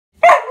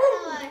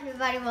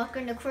everybody,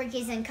 welcome to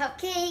Corgis and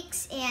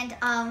Cupcakes, and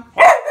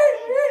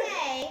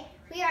today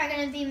we are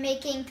going to be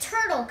making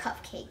turtle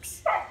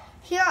cupcakes.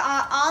 Here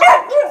are all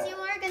the things you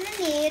are going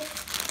to need.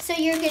 So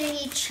you're going to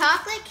need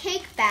chocolate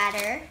cake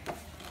batter,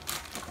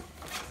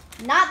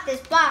 not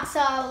this box,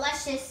 so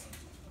let's just...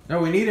 No,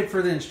 we need it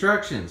for the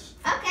instructions.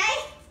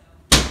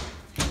 Okay.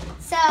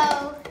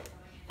 So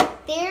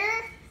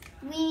there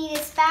we need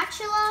a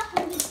spatula,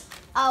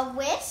 a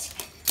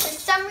whisk. For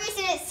some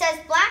reason it says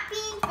black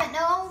beans, but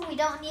no, we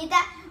don't need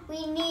that.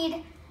 We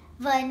need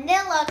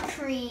vanilla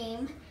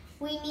cream.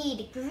 We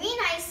need green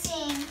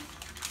icing,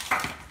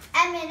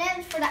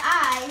 M&M's for the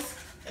eyes,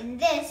 and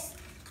this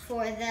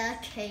for the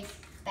cake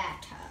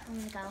batter. I'm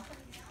gonna go.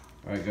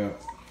 All right, go.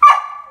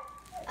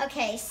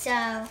 Okay, so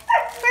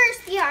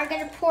first we are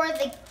gonna pour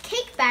the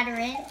cake batter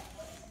in.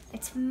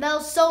 It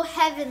smells so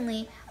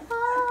heavenly.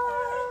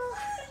 Oh.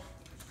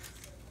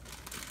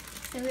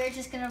 So we're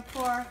just gonna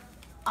pour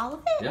all of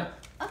it? Yeah.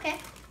 Okay.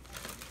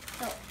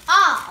 So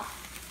all.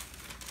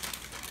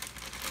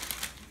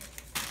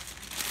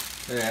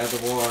 Okay, add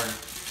the water.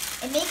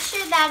 And make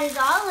sure that is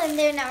all in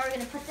there. Now we're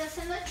gonna put this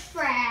in the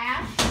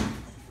trash.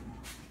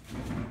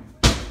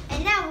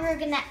 And now we're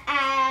gonna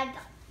add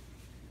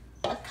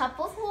a cup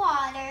of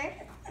water.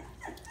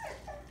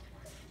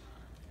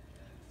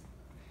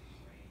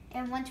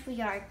 And once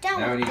we are done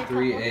Now we with need the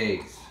 3 cup of-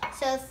 eggs.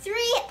 So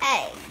 3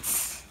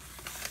 eggs.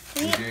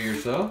 You do it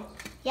yourself?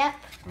 Yep.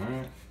 All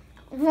right.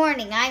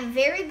 Warning, I'm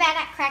very bad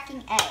at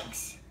cracking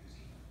eggs.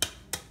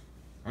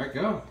 All right,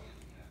 go.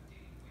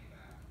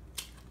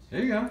 There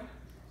you go.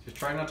 Just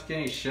try not to get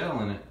any shell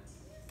in it.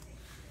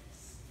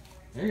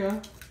 There you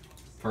go.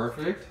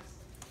 Perfect.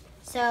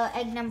 So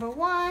egg number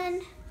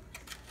 1.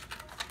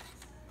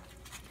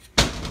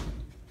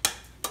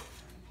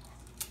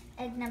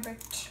 Egg number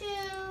 2.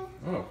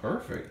 Oh,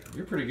 perfect.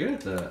 You're pretty good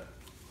at that.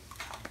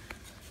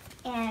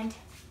 And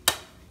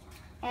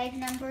egg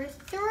number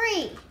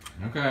 3.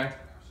 Okay.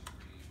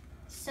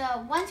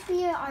 So once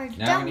we are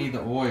Now done. we need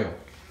the oil.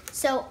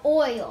 So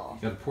oil.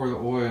 You gotta pour the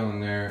oil in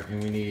there,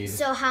 and we need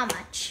So how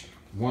much?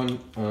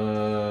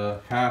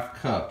 1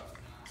 half cup.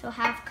 So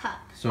half cup.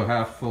 So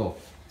half full.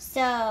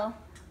 So,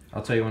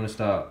 I'll tell you when to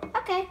stop.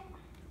 okay.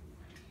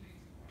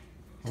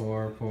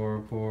 Pour, pour,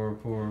 pour,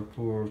 pour,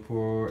 pour,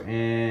 pour,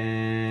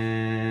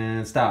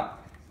 and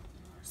stop.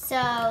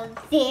 So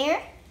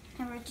there.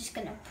 And we're just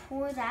gonna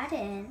pour that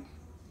in.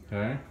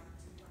 Okay.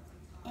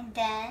 And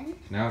then,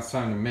 Now it's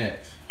time to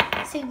mix.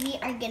 so we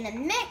are gonna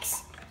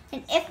mix.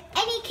 And if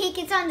any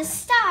cake is on the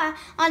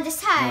No,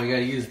 side, you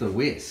gotta use the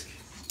whisk.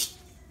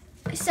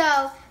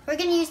 so we're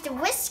gonna use the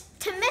whisk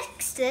to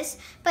mix this.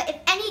 But if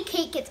any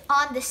cake is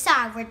on the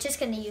side, we're just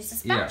gonna use the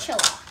spatula.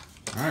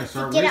 All right,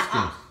 start Get it whisking.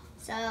 off.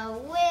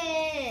 So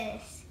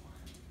whisk.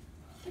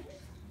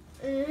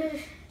 Ugh.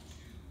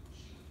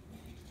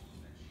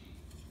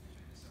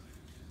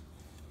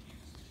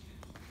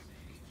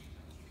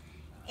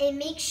 And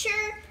make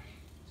sure,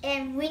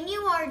 and when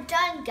you are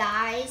done,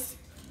 guys,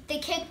 the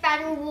cake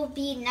batter will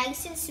be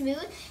nice and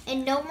smooth,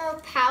 and no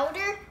more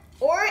powder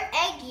or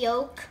egg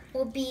yolk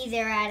will be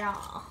there at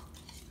all.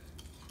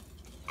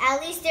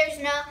 At least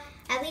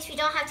we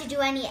don't have to do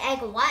any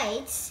egg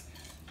whites,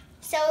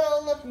 so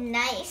it'll look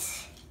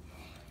nice.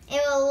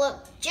 It will look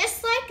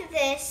just like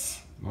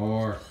this,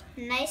 More.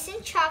 nice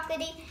and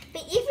chocolatey,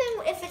 but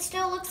even if it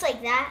still looks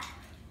like that,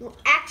 you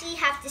actually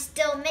have to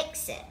still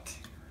mix it.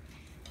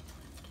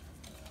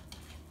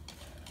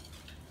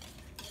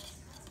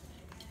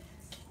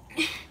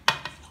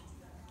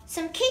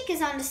 Some cake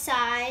is on the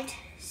side,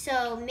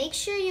 so make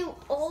sure you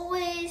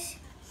always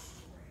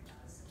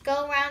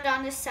go around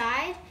on the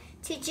side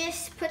to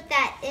just put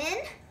that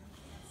in,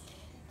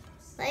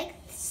 like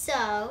so.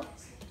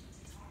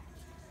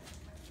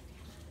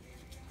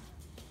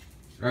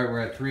 All right, we're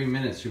at 3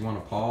 minutes. You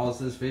want to pause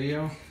this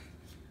video?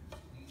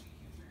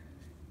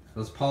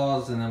 Let's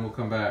pause and then we'll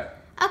come back.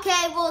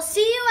 Okay, we'll see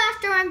you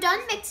after I'm done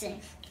mixing.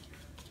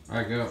 All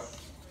right, go.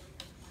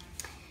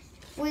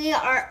 We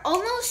are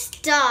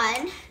almost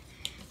done,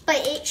 but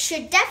it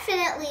should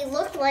definitely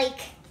look like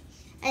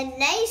a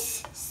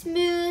nice,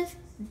 smooth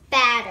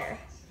batter.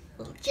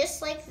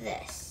 Just like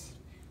this.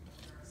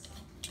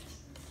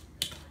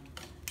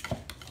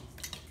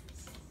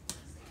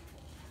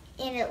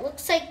 And it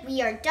looks like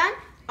we are done.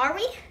 Are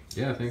we?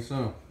 Yeah, I think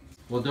so.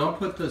 Well, don't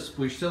put this.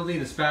 We still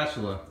need a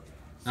spatula,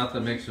 not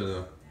the mixer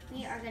though.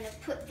 We are going to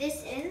put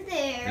this in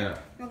there. Yeah.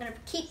 We're going to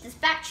keep the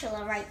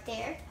spatula right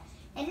there.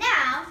 And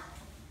now,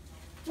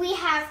 we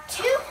have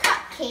 2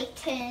 cupcake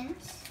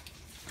tins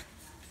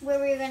where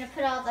we're going to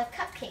put all the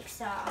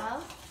cupcakes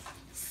off.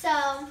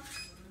 So,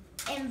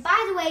 and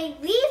by the way,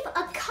 leave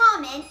a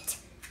comment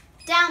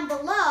down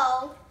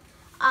below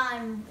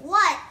on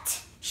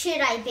what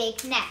should I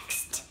bake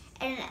next.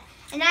 And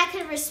I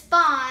can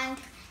respond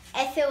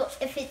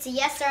if it's a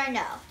yes or a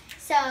no.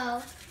 So,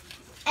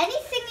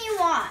 anything you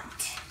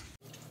want.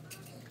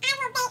 I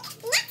will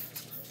bake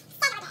next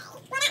Saturday.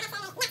 Well, not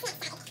necessarily next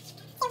Saturday.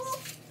 So I'm going to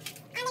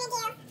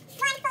do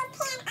 1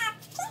 full pan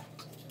of pink.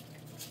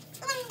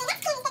 And then the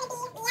next pan is going to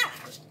be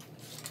yellow.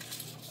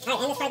 Alright,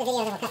 end this part of the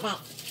video, then we'll cut back.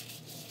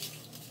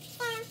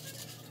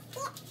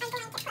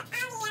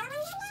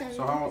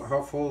 So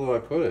how full do I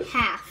put it?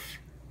 Half.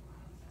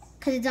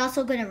 Because it's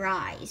also going to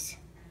rise.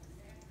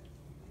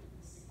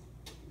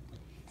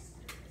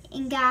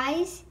 And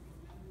guys,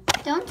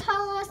 don't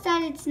tell us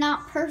that it's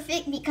not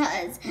perfect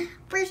because,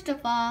 first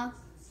of all,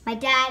 my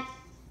dad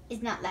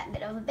is not that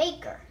good of a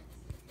baker.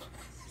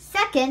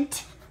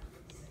 Second,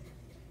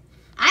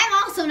 I'm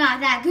also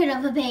not that good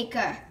of a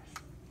baker.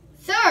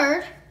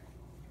 Third,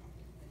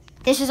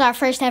 this is our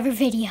first ever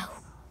video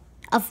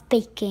of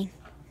baking.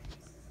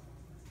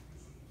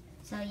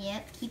 So,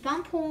 yep, keep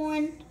on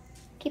pouring.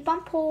 Keep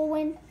on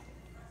pouring.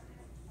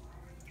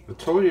 I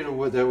told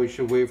you that we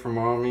should wait for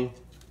Mommy.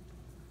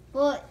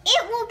 Well,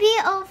 it will be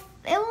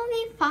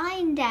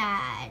fine,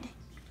 Dad.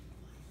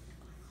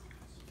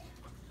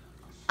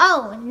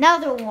 Oh,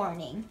 another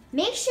warning.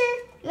 Make sure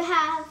you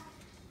have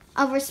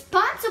a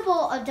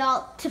responsible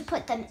adult to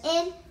put them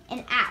in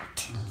and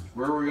out.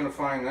 Where are we gonna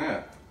find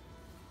that?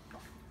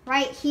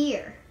 Right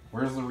here.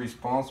 Where's the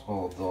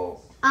responsible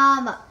adult?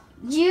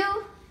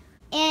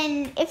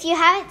 And if you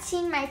haven't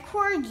seen my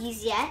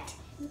Corgis yet,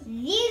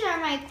 these are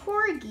my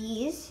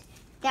Corgis.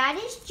 That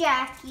is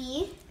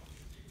Jackie.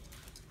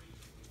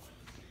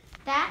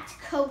 That's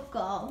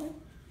Coco.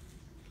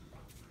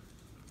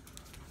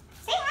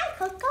 Say hi,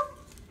 Coco.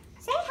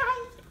 Say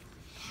hi.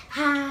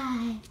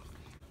 Hi.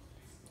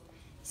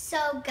 So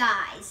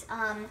guys,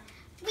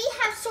 we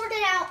have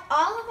sorted out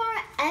all of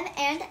our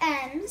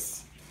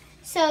M&Ms.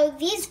 So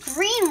these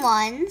green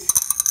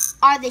ones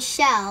are the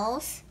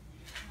shells.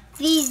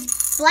 These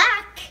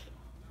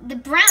the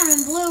brown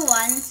and blue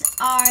ones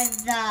are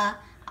the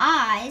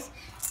eyes.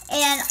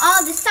 And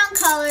all the sun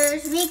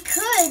colors, we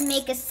could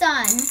make a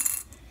sun,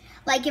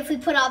 like if we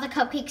put all the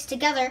cupcakes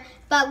together.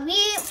 But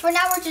for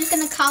now, we're just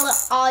gonna call it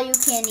all you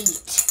can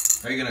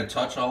eat. Are you gonna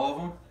touch all of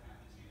them?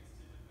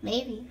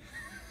 Maybe.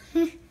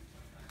 Hey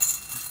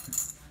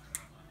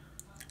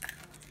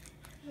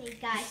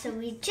guys, so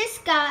we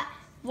just got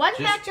one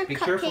batch of cupcakes out. Be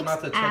careful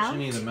not to touch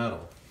any of the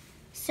metal.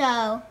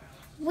 So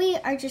we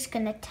are just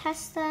gonna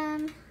test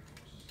them.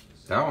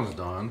 That one's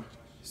done.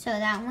 So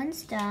that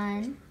one's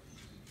done.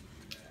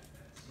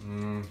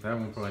 That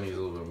one probably needs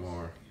a little bit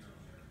more.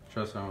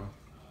 Trust that one.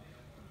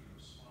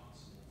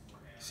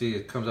 See,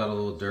 it comes out a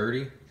little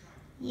dirty.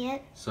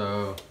 Yep.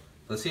 So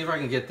let's see if I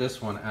can get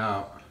this one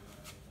out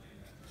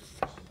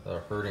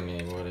without hurting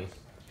anybody.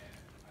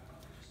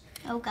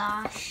 Oh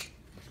gosh.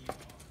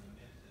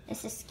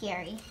 This is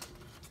scary.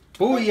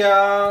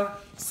 Booyah!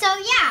 So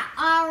yeah,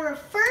 our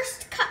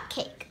first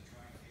cupcake.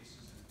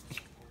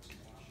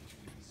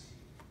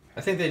 I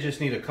think they just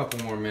need a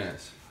couple more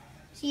minutes.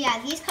 So yeah,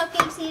 these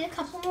cupcakes need a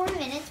couple more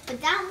minutes, but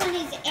that one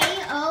is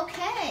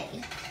A-okay.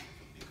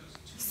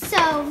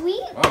 So we...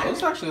 Oh,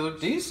 those actually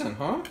look decent,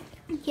 huh?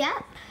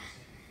 Yep.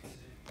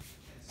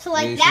 So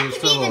like Yeah, that see, could it's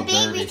be still the a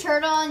little baby dirty.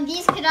 turtle and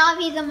these could all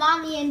be the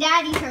mommy and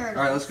daddy turtle.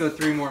 All right, let's go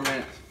 3 more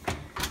minutes.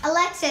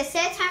 Alexa,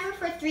 set a timer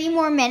for 3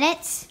 more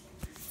minutes.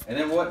 And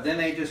then what? Then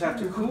they just have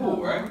to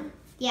cool, right?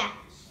 Yeah.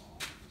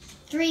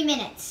 3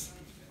 minutes.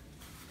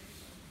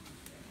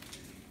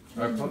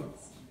 All right, put.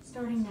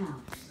 Starting now.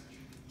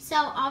 So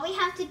all we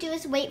have to do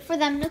is wait for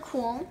them to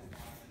cool.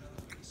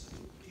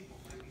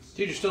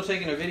 Dude, you're still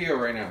taking a video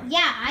right now. Yeah,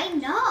 I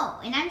know.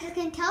 And I'm just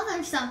going to tell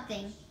them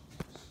something.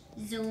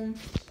 Zoom.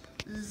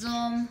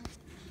 Zoom.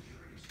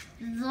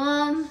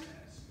 Zoom.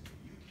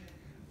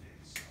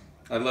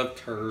 I love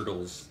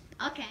turtles.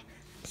 Okay.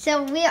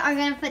 So we are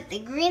going to put the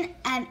green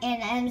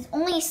M&Ms,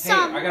 only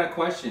some. Hey, I got a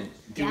question.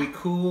 Do Yeah. we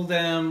cool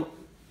them?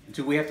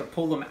 Do we have to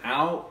pull them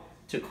out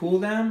to cool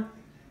them?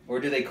 Or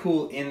do they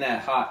cool in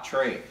that hot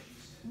tray?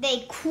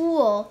 They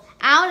cool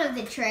out of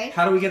the tray.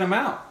 How do we get them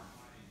out?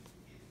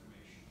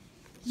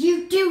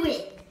 You do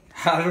it.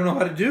 I don't know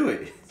how to do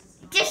it.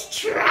 Just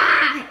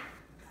try.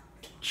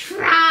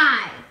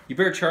 Try. You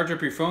better charge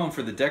up your phone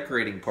for the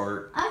decorating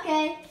part.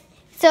 Okay.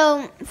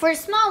 So for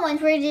small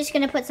ones, we're just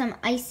going to put some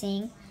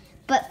icing.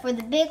 But for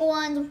the big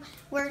ones,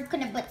 we're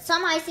going to put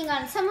some icing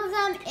on some of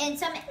them and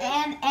some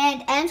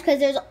M&Ms because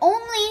there's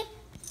only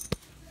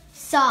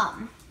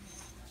some.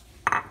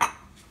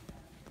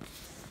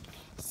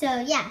 So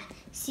yeah,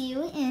 see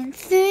you in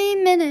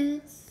 3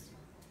 minutes.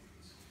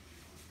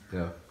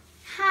 Yeah.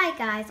 Hi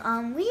guys,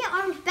 we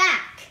are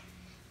back.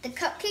 The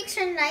cupcakes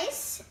are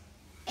nice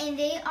and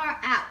they are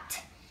out.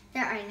 They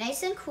are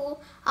nice and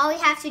cool. All we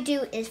have to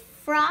do is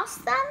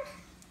frost them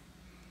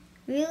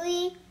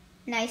really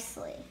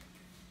nicely.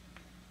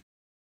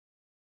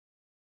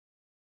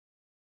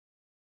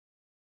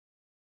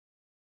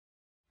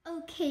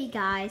 Okay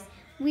guys,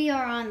 we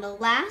are on the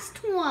last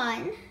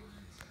one.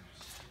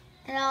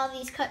 And all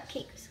these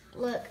cupcakes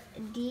look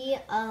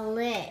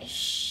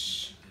delish.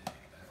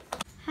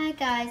 Hi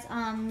guys,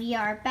 we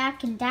are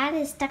back and Dad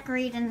is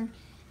decorating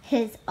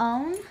his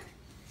own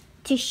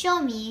to show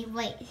me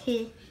what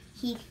he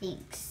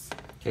thinks.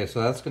 Okay,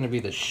 so that's going to be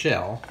the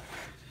shell.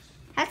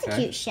 That's Okay. a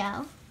cute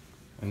shell.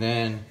 And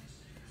then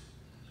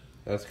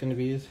that's going to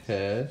be his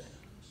head.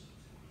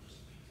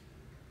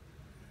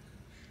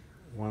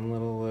 One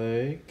little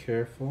leg,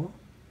 careful.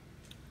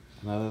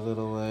 Another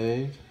little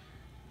leg,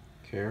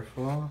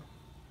 careful.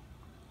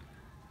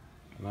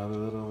 Another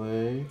little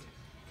leg.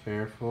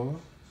 Careful.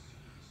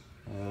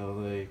 Another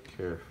leg.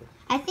 Careful.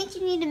 I think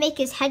you need to make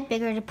his head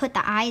bigger to put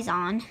the eyes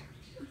on.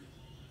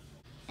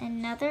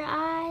 Another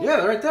eye.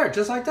 Yeah, right there,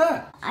 just like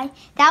that.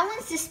 That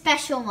one's the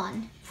special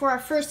one for our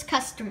first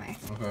customer.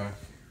 Okay.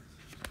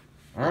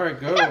 All right,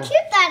 go. Look how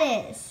cute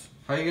that is.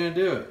 How you gonna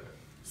do it?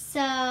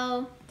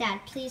 So, Dad,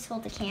 please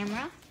hold the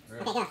camera.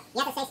 Okay, go.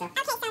 You have to say so.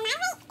 Okay, so my weight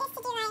is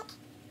to do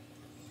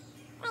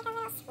like a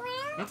little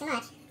swirl. Not too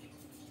much.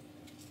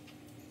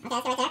 Okay, so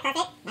right there,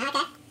 perfect. Now,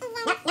 okay.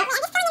 Nope, I'm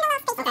just putting in a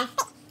little space.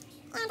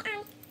 Okay. And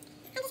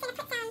I'm just gonna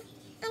put some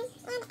ends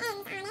on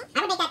it.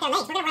 I would make that their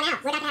legs. We're gonna run out.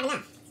 We're not gonna have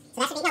enough. So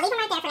that should be, no, leave them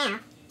right there for now.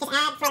 Just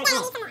add for the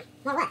legs.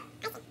 Well, what?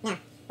 No,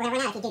 we're gonna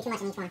run out if you do too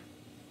much in each one.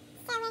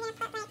 So we're gonna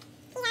put like,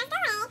 he has the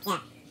legs.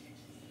 Yeah.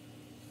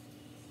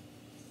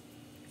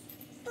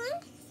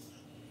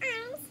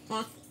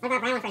 Okay. What about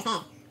brown one for his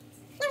head?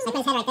 I put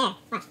his head right there.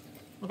 Watch.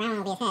 The brown one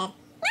will be his head.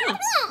 No,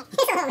 it's weird.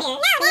 It's a little weird.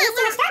 No, man. It's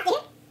too much stuff,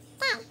 dude.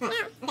 Dad, no. Okay,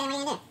 what are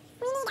you gonna do?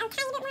 We need a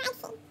tiny bit more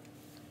icing.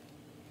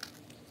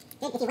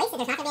 Dude, if you waste it,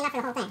 there's not gonna be enough for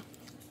the whole thing.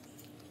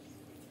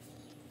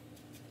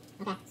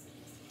 Okay.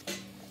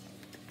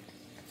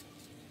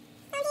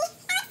 That's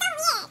so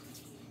weird.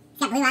 It's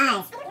got blue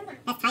eyes.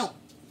 That's tight.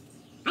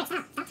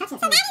 Alright, stop touching it.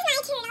 So that is my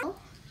turtle.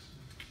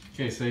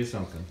 Okay, say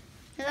something.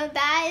 So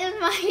that is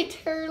my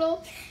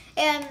turtle.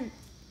 And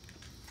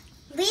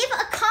leave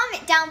a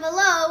comment down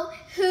below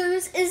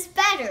whose is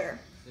better.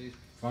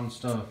 Fun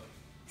stuff.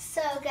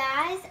 So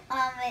guys,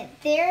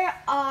 there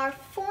are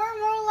 4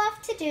 more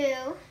left to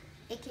do,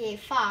 aka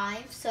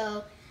 5.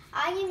 So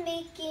I am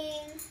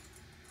making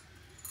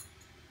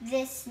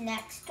this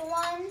next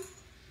one,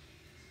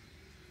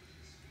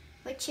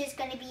 which is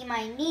going to be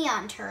my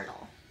neon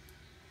turtle.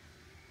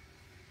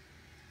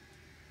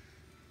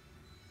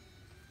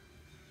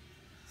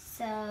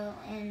 So,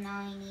 and now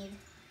I need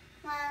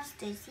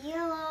last is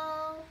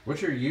yellow.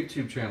 What's your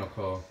YouTube channel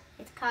called?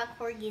 It's called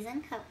Corgis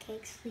and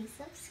Cupcakes. Please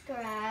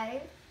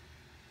subscribe.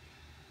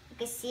 You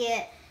can see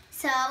it.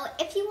 So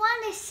if you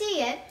want to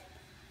see it,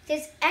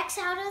 just X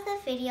out of the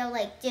video,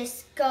 like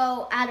just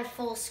go out of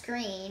full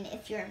screen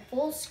if you're in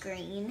full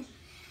screen.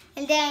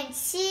 And then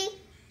see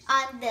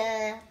on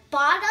the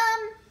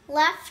bottom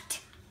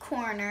left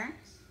corner,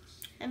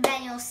 and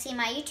then you'll see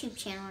my YouTube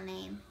channel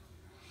name.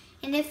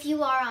 And if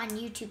you are on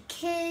YouTube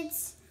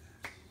Kids,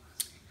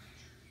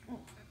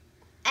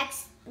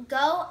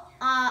 go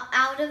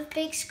out of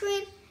big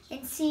screen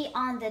and see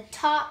on the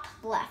top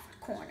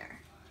left corner.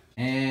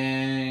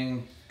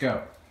 And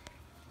go.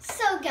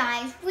 So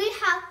guys, we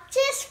have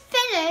just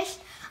finished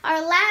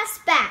our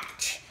last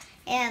batch.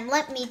 And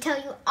let me tell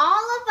you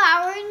all of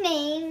our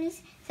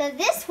names. So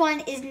this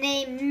one is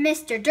named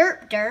Mr.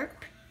 Derp Derp.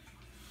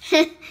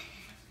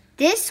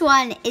 This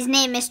one is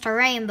named Mr.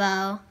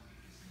 Rainbow.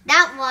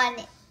 That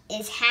one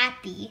is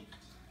Happy.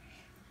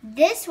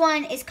 This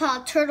one is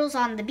called Turtles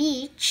on the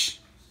Beach.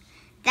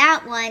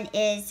 That one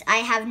is I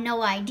Have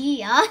No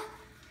Idea.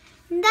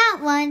 That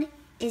one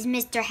is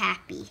Mr.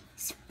 Happy.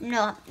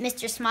 No,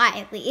 Mr.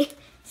 Smiley.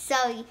 So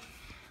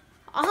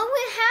all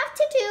we have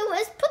to do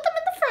is put them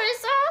in the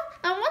freezer.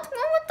 And once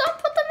we're done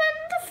put them in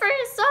the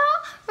freezer,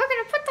 we're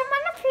going to put them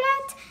on a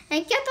plate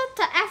and get them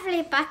to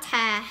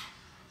everybody.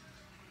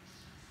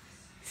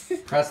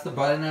 Press the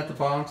button at the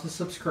bottom to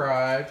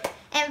subscribe.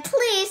 And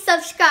please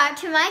subscribe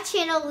to my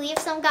channel. Leave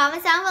some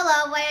comments down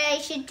below what I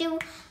should do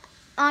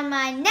on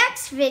my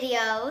next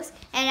videos.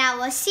 And I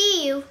will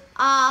see you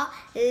all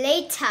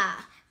later.